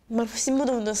сотрудничество Марфы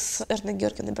Семёновны с Эрной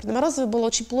Георгиевной Барноморозовой было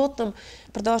очень плотным,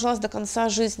 продолжалось до конца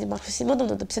жизни Марфы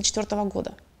Семёновны, до 1954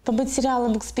 года. По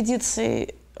материалам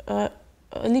экспедиции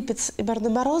Липец и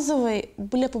Барноморозовой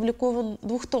были опубликован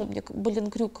 2-томник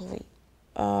былин Крюковой.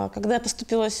 Когда я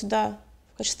поступила сюда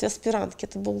в качестве аспирантки,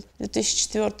 это был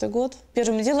 2004 год,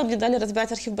 первым делом мне дали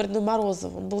разбирать архив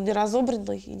Барноморозова. Он был не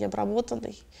разобранный и не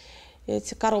обработанный. И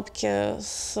эти коробки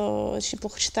с очень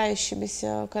плохо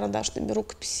читающимися карандашными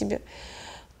рукописями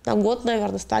на год,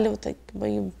 наверное, стали вот таким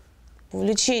моим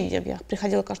увлечением. Я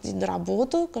приходила каждый день на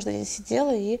работу, каждый день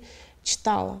сидела и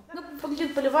читала.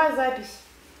 Выглядит полевая запись,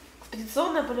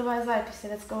 экспедиционная полевая запись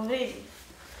советского времени.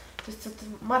 То есть вот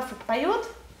Марфа поет,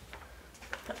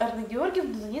 Эрна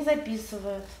Георгиевна за ней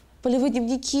записывает. Полевые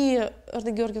дневники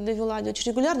Эрна Георгиевна вела не очень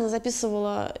регулярно,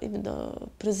 записывала именно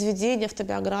произведения,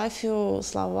 автобиографию,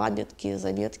 слова, метки,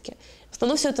 заметки. В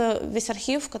основном все это, весь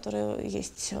архив, который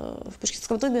есть в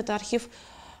Пушкинском доме, это архив,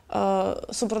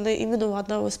 собранный именно у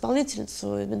одного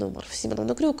исполнительницу, именно у Марфы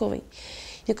Семёновны Крюковой.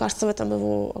 Мне кажется, в этом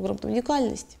его огромная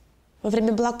уникальность. Во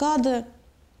время блокады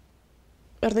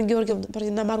Эрна Георгиевна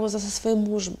Барноморозова со своим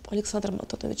мужем Александром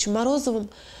Антоновичем Морозовым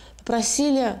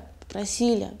попросили,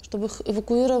 чтобы их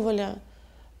эвакуировали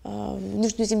в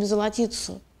Нижнюю Зимнюю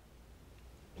Золотицу.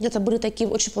 Это были такие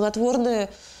очень плодотворные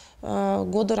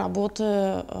годы работы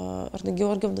Эрны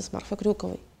Георгиевны с Марфой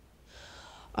Крюковой.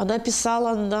 Она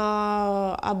писала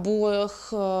на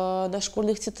обоях, на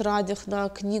школьных тетрадях, на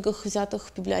книгах, взятых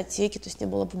в библиотеке, то есть не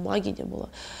было бумаги, не было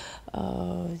не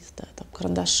знаю, там,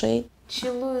 карандашей.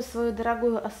 Целую свою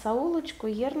дорогую осаулочку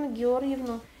Ерну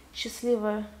Георгиевну.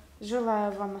 Счастливо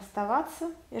желаю вам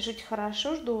оставаться и жить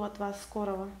хорошо. Жду от вас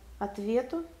скорого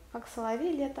ответу, как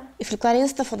соловей лето. И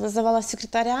фольклористов она называла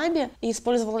секретарями и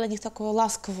использовала для них такое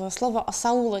ласковое слово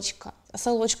 «осаулочка».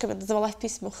 Осаулочками называла в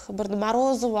письмах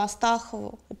Барноморозову,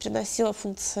 Астахову. И переносила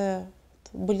функции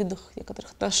былиных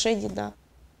некоторых отношений на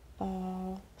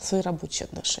свои рабочие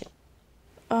отношения.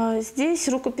 Здесь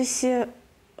рукописи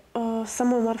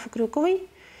самой Марфы Крюковой,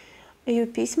 ее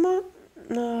письма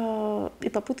и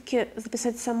попытки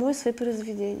записать самой свои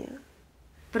произведения.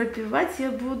 Пропевать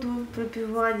я буду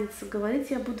пропеваница,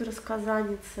 говорить я буду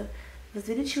рассказанница,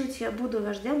 возвеличивать я буду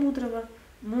вождя мудрого,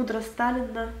 мудро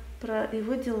Сталина, про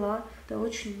его дела, да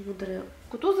очень мудрые.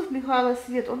 Кутузов Михаил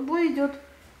Свет, он бой идет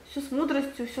все с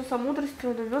мудростью, все со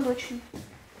мудростью, он умен, очень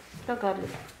догадлив.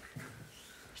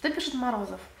 Что пишет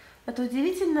Морозов? Это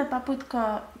удивительная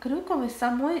попытка Крюковой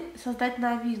самой создать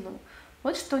новину.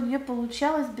 Вот что у нее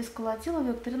получалось без Колотилова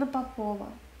и Викторина Попова.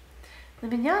 На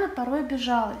меня она порой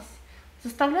обижалась.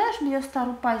 Заставляешь меня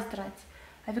старую пасть драть?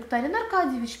 А Викторин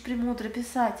Аркадьевич, премудрый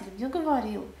писатель, мне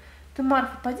говорил: ты,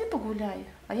 Марфа, пойди погуляй,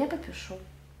 а я попишу.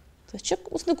 То есть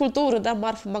человек устной культуры, да,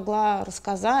 Марфа могла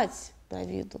рассказать, на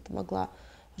вид, могла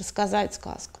рассказать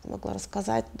сказку, могла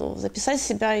рассказать, но записать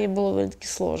себя ей было довольно-таки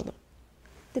сложно.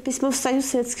 Это письмо в Союз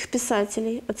советских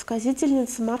писателей от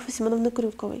сказительницы Марфы Семёновны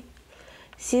Крюковой.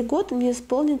 «Сей год мне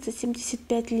исполнится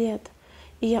 75 лет,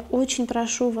 и я очень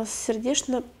прошу вас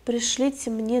сердечно, пришлите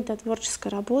мне для творческой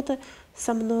работы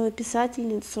со мною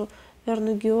писательницу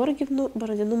Верну Георгиевну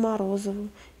Бородину-Морозову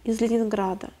из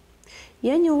Ленинграда.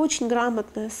 Я не очень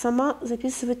грамотная, сама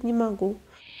записывать не могу».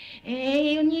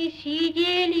 Эй, не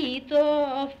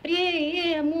сидели-то в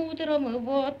премудром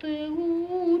вот и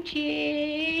ученицы.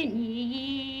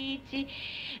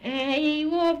 Эй,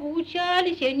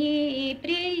 обучались они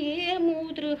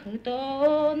премудрых,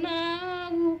 то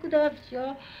наук да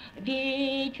все,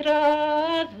 ведь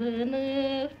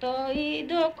разных, то и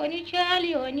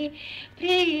докончали они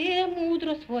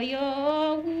премудро свое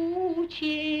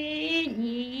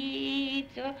ученица.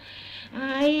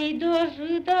 Ай,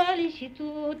 дожидались и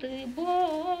тут и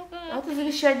Бога. Это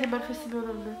завещание Марфы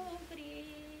Семёновны.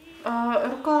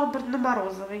 Рука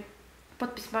Бородино-Морозовой.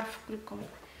 Подпись Марфы Крюковой.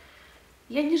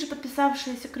 Я, ниже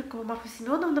подписавшаяся Крюкова Марфа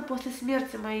Семёновна, после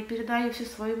смерти моей передаю все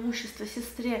свое имущество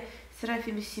сестре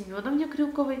Серафиме Семёновне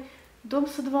Крюковой, дом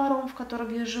со двором, в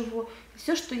котором я живу, и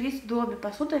все, что есть в доме,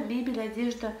 посуда, мебель,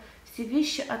 одежда, все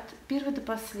вещи от первой до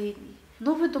последней.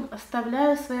 Новый дом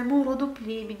оставляю своему роду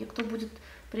племени, кто будет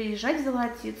приезжать в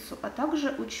Золотицу, а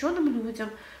также ученым людям,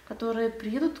 которые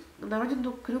приедут на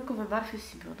родину Крюковой Марфе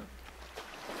Семёновны.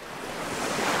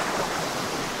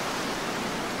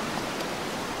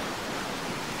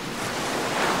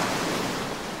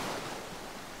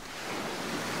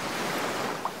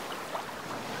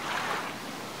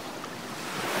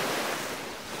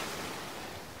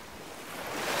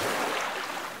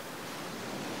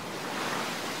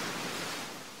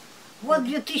 Вот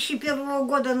 2001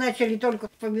 года начали только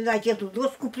вспоминать, эту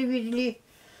доску привезли.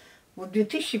 Вот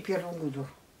 2001 году.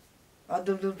 А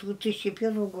до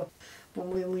 2001 года,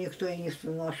 по-моему, никто и не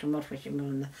вспоминал, что Марфа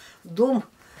Семёновна. Дом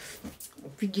в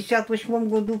 58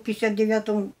 году, в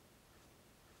 59-м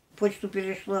почту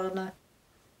перешла она.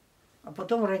 А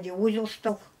потом радиоузел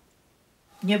стал.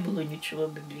 Не было ничего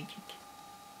в библиотеке.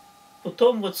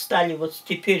 Потом вот стали вот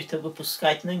теперь-то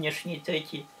выпускать нынешние-то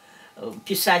эти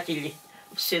писатели.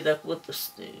 Все так вот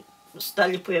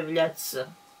стали появляться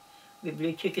в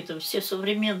библиотеке, это все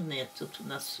современные тут у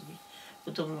нас.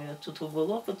 Потом тут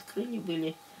уголок открыли,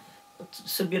 были, вот,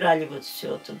 собирали вот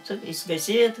все, тут из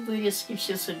газет вырезки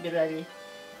все собирали.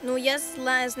 Ну, я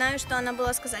знаю, что она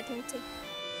была сказательницей.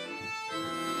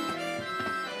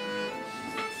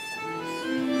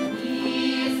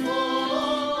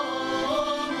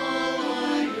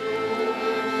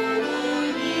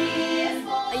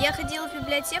 Я ходила в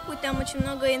библиотеку, и там очень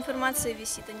много информации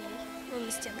висит о ней, ну,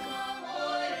 на стенках.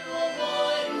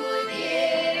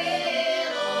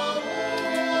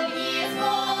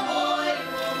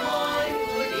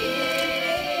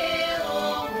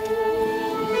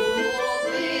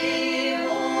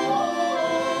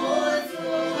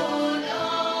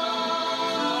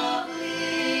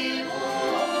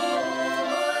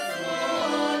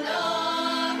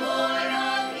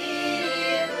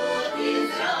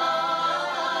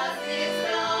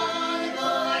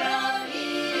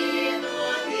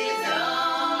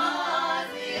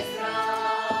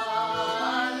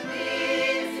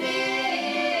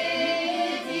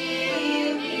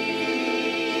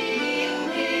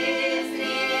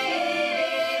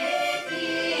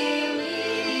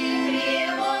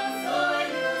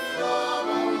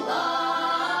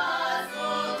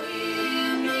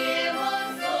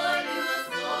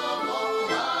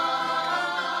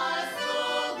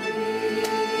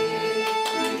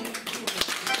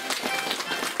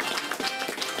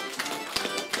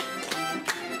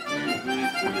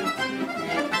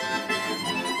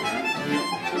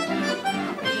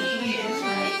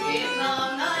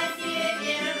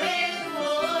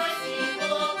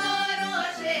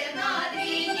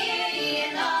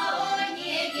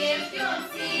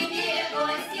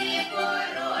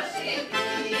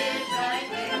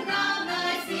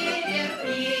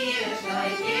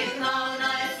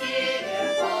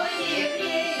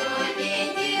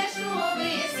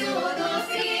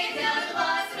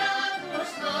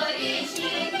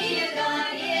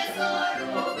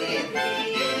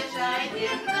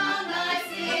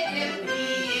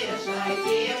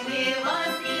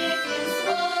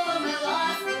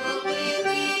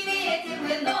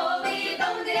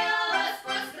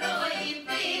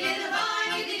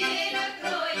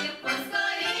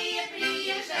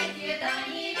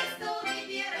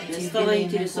 Я стала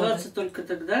интересоваться только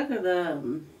тогда, когда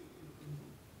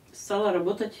стала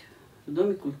работать в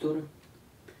Доме культуры.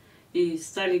 И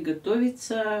стали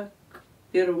готовиться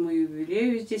первому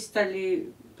юбилею здесь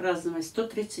стали праздновать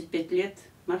 135 лет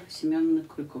Марфы Семёновны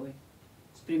Крюковой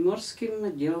с Приморским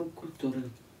отделом культуры.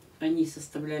 Они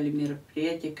составляли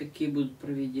мероприятия, какие будут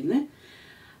проведены,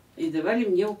 и давали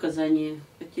мне указания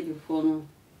по телефону.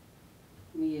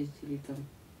 Мы ездили там,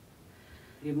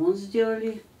 ремонт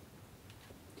сделали,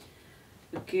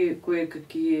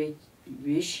 кое-какие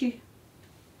вещи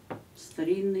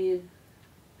старинные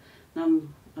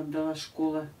нам отдала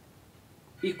школа.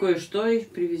 И кое-что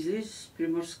привезли с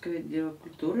Приморского отдела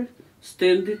культуры.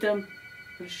 Стенды там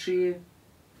большие.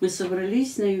 Мы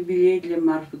собрались на юбилей для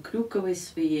Марфы Крюковой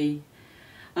своей.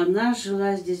 Она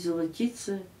жила здесь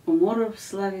золотиться, уморов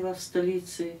славила в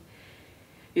столице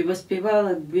и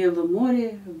воспевала Белое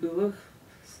море в былых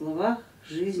словах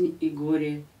жизнь и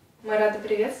горе. Мы рады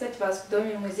приветствовать вас в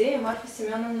доме-музее Марфы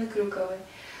Семёновны Крюковой,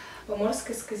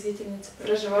 поморской сказительницы,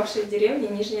 проживавшей в деревне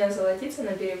Нижняя Золотица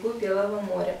на берегу Белого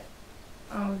моря.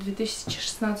 В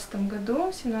 2016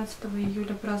 году, 17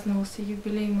 июля, праздновался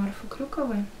юбилей Марфы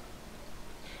Крюковой,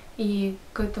 и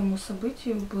к этому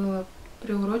событию было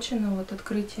приурочено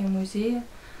открытие музея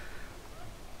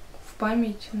в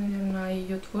память, наверное, о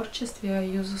ее творчестве, о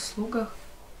ее заслугах.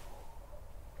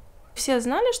 Все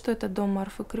знали, что это дом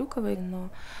Марфы Крюковой, но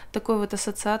такой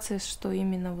ассоциации, что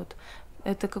именно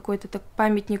это какой-то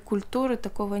памятник культуры,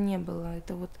 такого не было.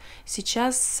 Это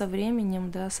сейчас со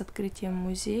временем, да, с открытием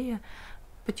музея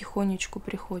потихонечку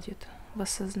приходит в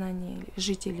осознание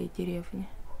жителей деревни.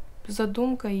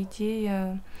 Задумка,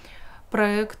 идея,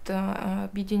 проект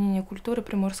объединения культуры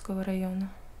Приморского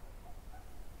района.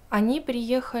 Они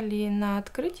приехали на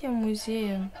открытие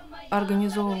музея,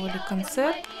 организовывали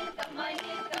концерт.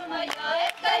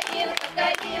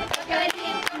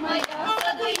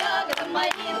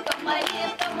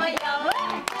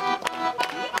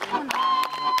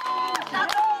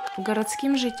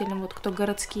 Городским жителям, кто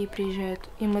городские приезжают,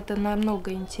 им это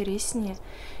намного интереснее,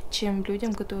 чем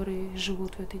людям, которые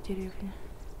живут в этой деревне.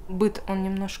 Быт, он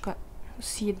немножко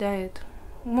съедает,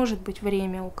 может быть,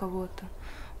 время у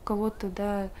кого-то,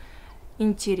 да,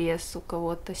 интерес, у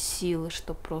кого-то силы,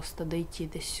 чтобы просто дойти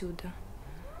до сюда.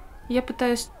 Я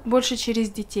пытаюсь больше через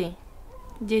детей.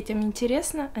 Детям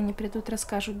интересно, они придут,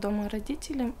 расскажут дома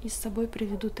родителям и с собой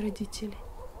приведут родителей.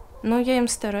 Но я им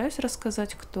стараюсь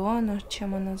рассказать, кто она,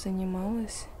 чем она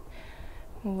занималась,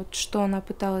 что она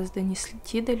пыталась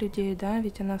донести до людей, да,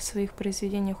 ведь она в своих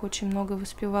произведениях очень много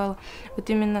воспевала.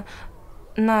 Именно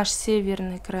наш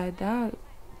северный край, да,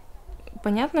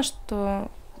 понятно,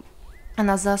 что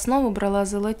она за основу брала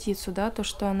золотицу, да, то,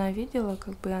 что она видела,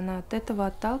 она от этого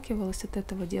отталкивалась, от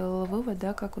этого делала вывод,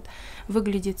 да, как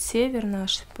выглядит север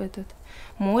наш,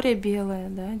 море белое,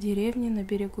 да, деревни на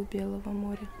берегу Белого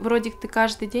моря. Вроде ты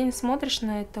каждый день смотришь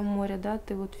на это море, да,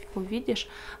 ты его видишь,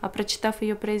 а прочитав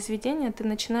ее произведение, ты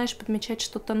начинаешь подмечать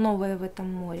что-то новое в этом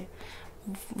море,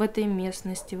 в этой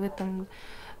местности,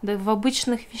 в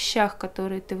обычных вещах,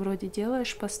 которые ты вроде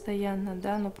делаешь постоянно,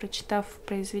 да, но прочитав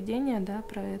произведение, да,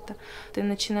 про это, ты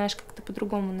начинаешь как-то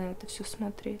по-другому на это все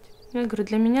смотреть. Я говорю,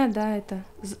 для меня, да, это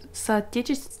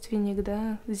соотечественник,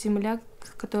 да, земля,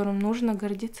 которым нужно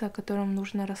гордиться, о котором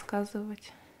нужно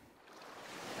рассказывать.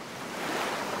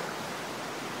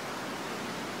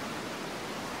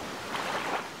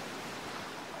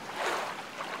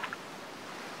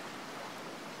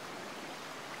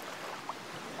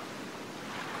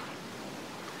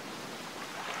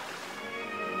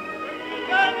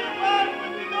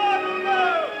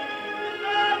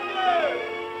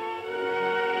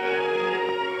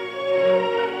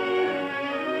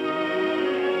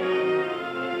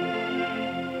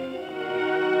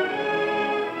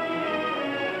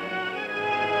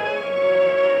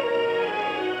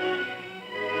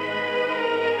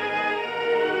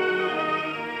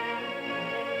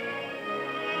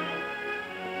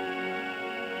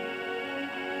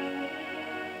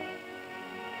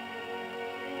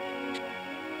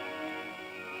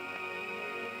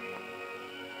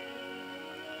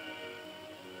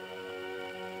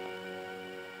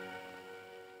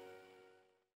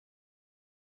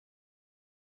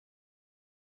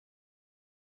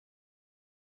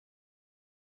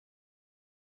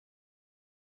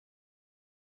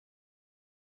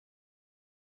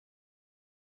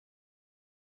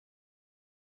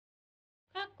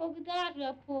 Когда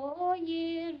же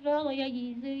поезжала я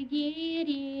из деревенки,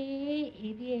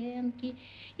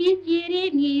 из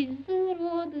деревни из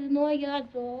родной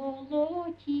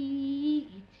золотицы-то,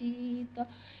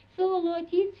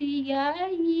 золотицы я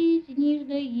из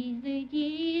нижней из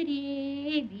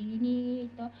деревни-то.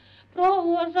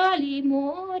 Провожали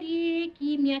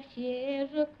моряки, меня все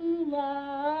же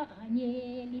кланялись,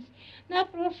 на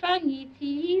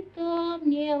прошанице-то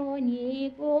мне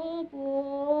они говорили.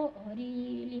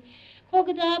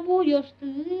 Когда будешь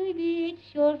ты ведь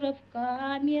все же в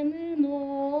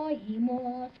каменной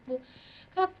Москвы,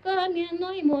 как в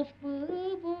каменной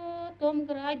Москвы в том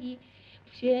граде,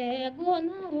 всего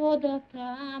народа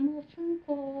там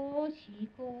сынко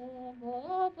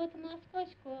сикого, вот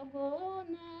москвского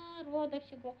народа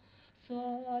всего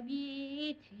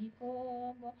советского.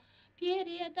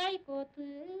 Передай-ка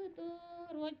ты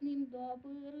родным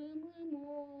добрым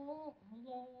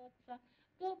молодцам,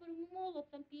 добрым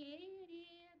молодцам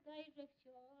передай же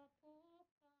все.